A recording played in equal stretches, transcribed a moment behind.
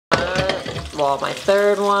well, my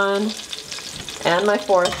third one and my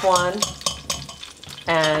fourth one.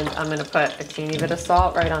 And I'm gonna put a teeny bit of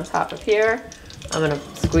salt right on top of here. I'm gonna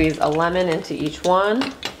squeeze a lemon into each one.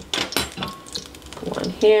 One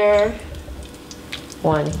here,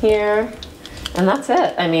 one here, and that's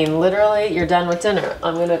it. I mean, literally, you're done with dinner.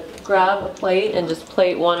 I'm gonna grab a plate and just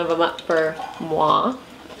plate one of them up for moi.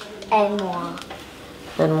 And moi.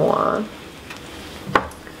 And moi.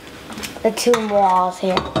 The two mois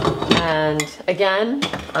here. And again,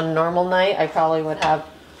 on a normal night, I probably would have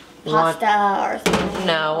Pasta or something.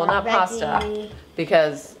 No, well, not pasta,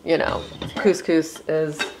 because, you know, couscous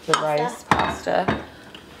is the rice pasta.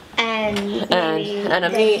 And a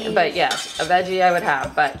meat, but yes, a veggie I would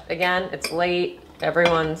have. But again, it's late.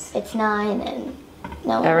 It's 9 and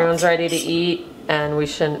no. Everyone's ready to eat, and we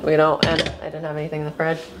don't. And I didn't have anything in the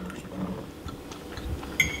fridge.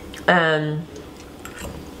 And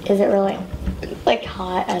is it really like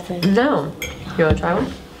hot? As in no, you want to try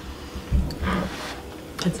one?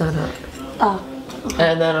 It's not hot. Oh.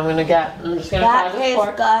 And then I'm just gonna try this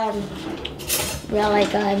pork. Good. Really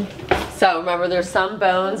good. So remember, there's some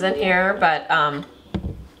bones in here, but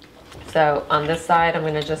so on this side, I'm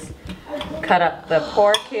gonna just cut up the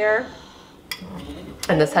pork here.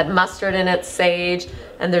 And this had mustard in it, sage,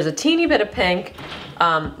 and there's a teeny bit of pink.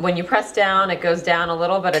 When you press down, it goes down a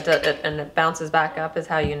little, but it bounces back up is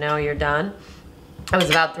how you know you're done. It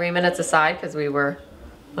was about 3 minutes aside because we were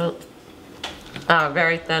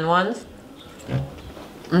very thin ones.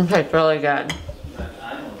 Okay, it's really good.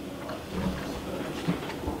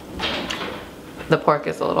 The pork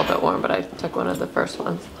is a little bit warm, but I took one of the first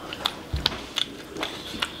ones.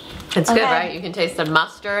 It's good, right? You can taste the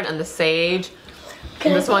mustard and the sage.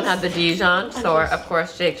 And this one had the Dijon, so of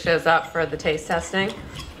course Jake shows up for the taste testing.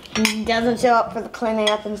 He doesn't show up for the cleaning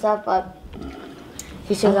up and stuff, but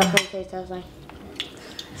he shows up for the taste testing.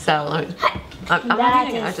 So I'm not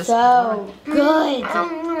eating it. So good.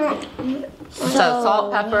 So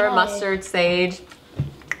salt, pepper, mustard, sage,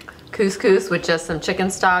 couscous with just some chicken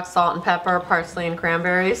stock, salt and pepper, parsley and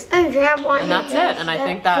cranberries. And that's it. And I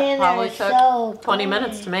think that probably took 20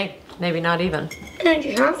 minutes to make. Maybe not even.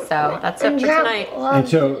 So that's it for tonight. And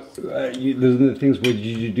so those are the things. What did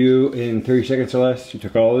you do in 30 seconds or less? You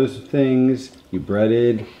took all those things, you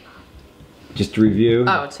breaded. Just to review.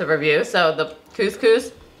 Oh, to review. So the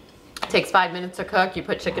couscous takes 5 minutes to cook. You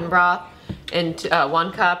put chicken broth into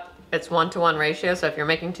 1 cup. It's 1-to-1 ratio. So if you're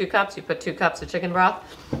making 2 cups, you put 2 cups of chicken broth.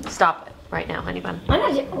 Stop it right now, honey bun.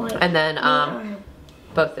 And then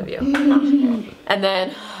both of you. And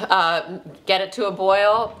then get it to a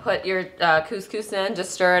boil. Put your couscous in.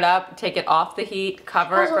 Just stir it up. Take it off the heat.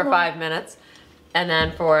 Cover it for 5 minutes. And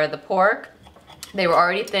then for the pork, they were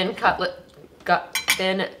already thin cutlets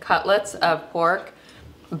of pork,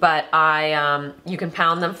 but you can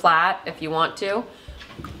pound them flat if you want to.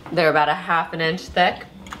 They're about a ½ inch thick.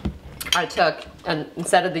 I took, and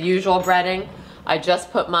instead of the usual breading, I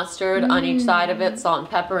just put mustard on each side of it, salt and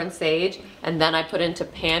pepper and sage, and then I put into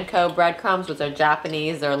panko breadcrumbs, which are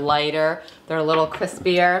Japanese. They're lighter, they're a little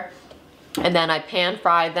crispier. And then I pan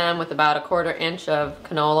fried them with about a ¼ inch of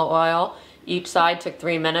canola oil. Each side took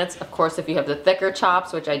 3 minutes. Of course, if you have the thicker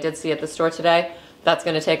chops, which I did see at the store today, that's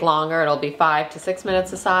gonna take longer. It'll be 5 to 6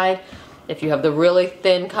 minutes a side. If you have the really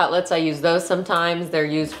thin cutlets, I use those sometimes. They're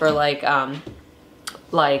used for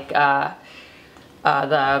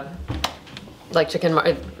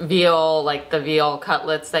veal, like the veal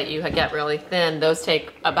cutlets that you get really thin. Those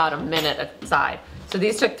take about a minute a side. So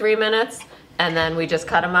these took 3 minutes, and then we just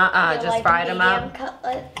cut them up, just fried them up.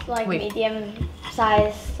 Cutlets, like medium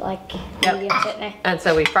size, like medium thickness. And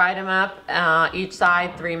so we fried them up, each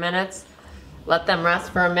side 3 minutes. Let them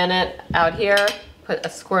rest for a minute out here. Put a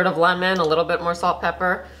squirt of lemon, a little bit more salt,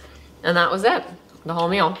 pepper, and that was it. The whole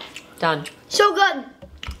meal. Done. So good.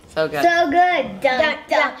 So good. So good. Dun,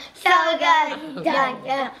 dun. So good. Dun,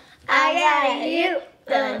 dun. I got you.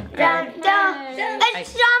 Dun, dun, dun.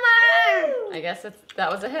 It's summer. I guess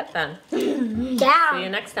that was a hit then. Yeah. See you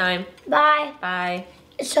next time. Bye. Bye.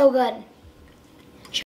 It's so good.